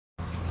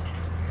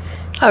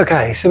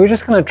Okay, so we're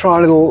just going to try a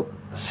little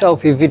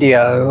selfie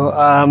video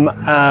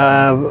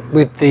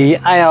with the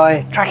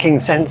AI tracking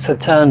sensor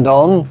turned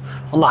on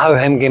the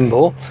Hohem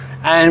gimbal,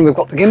 and we've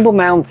got the gimbal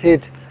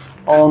mounted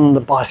on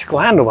the bicycle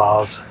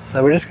handlebars.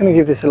 So we're just going to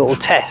give this a little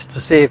test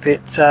to see if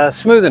it's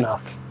smooth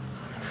enough.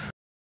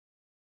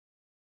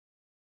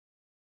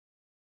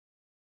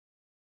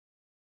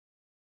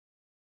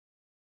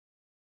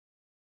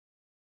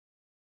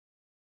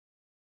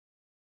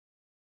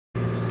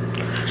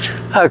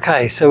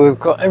 Okay, so we've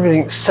got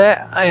everything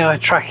set, AI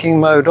tracking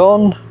mode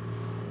on,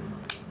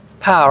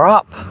 power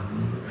up.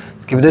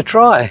 Let's give it a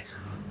try.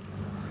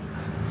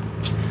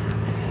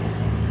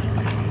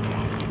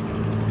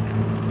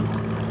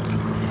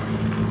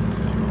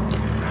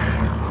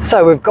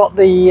 So we've got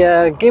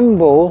the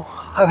gimbal,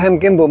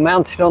 Hohem gimbal,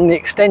 mounted on the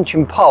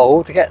extension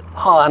pole to get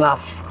high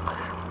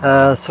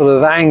enough sort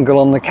of angle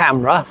on the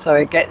camera so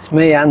it gets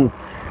me and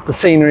the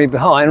scenery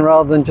behind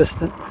rather than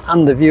just an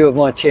under view of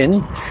my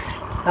chin.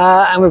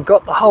 And we've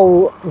got the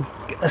whole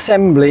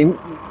assembly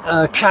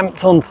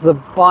clamped onto the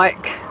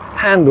bike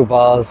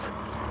handlebars.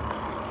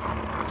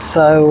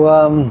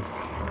 So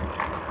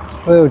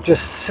we'll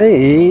just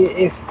see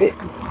if it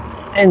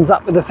ends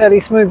up with a fairly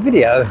smooth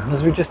video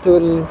as we just do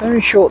a very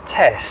short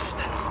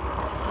test.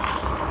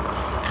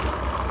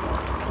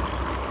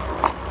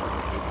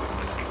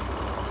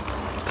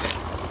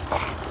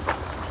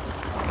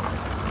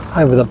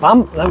 Over the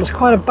bump, that was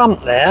quite a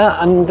bump there,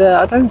 and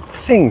I don't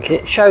think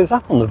it shows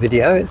up on the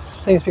video. It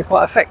seems to be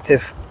quite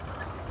effective.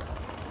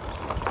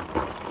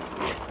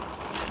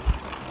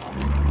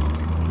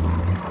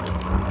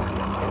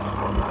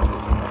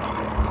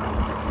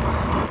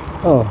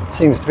 Oh,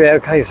 seems to be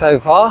okay so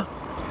far.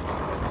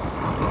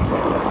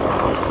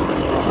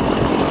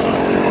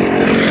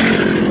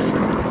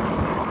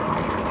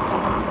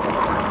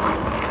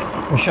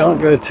 We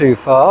shan't go too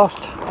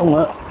fast on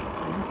that.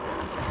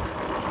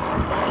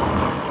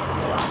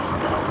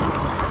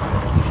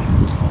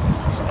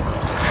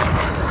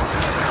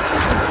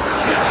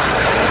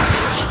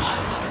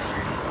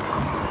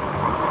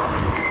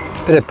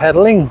 Bit of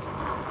pedaling.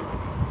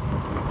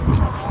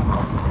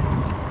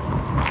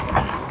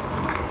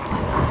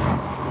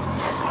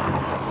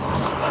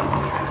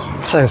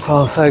 So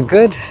far so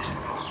good.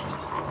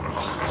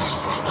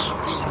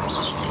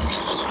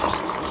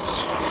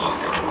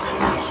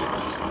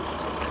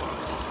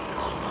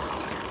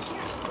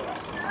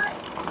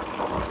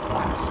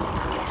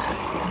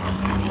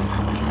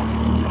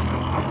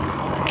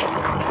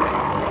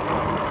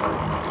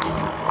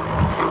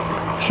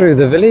 Through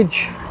the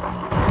village.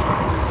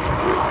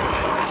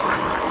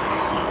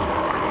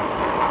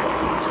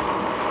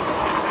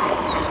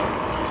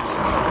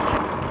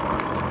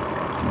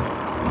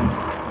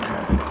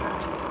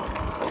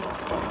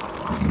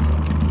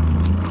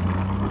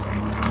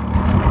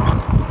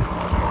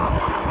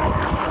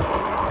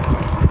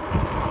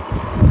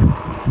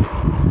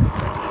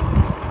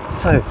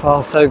 So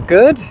far so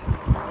good.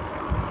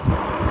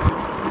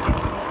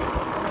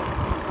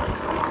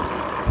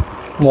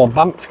 More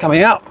bumps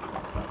coming up.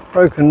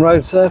 Broken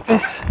road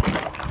surface.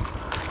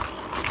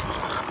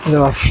 Bit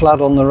of a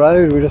flood on the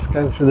road. We just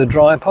go through the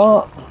dry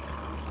part.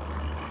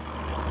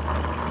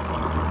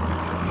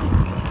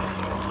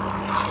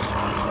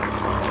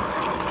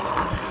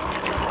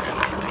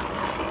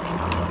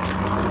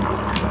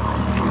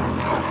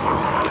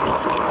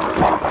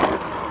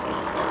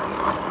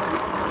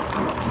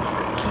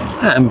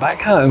 And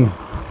back home.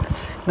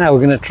 Now we're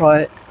going to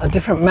try a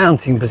different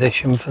mounting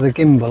position for the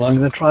gimbal. I'm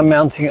going to try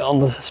mounting it on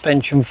the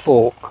suspension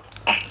fork.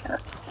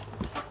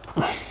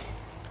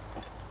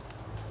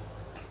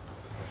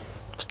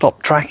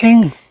 Stop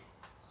tracking.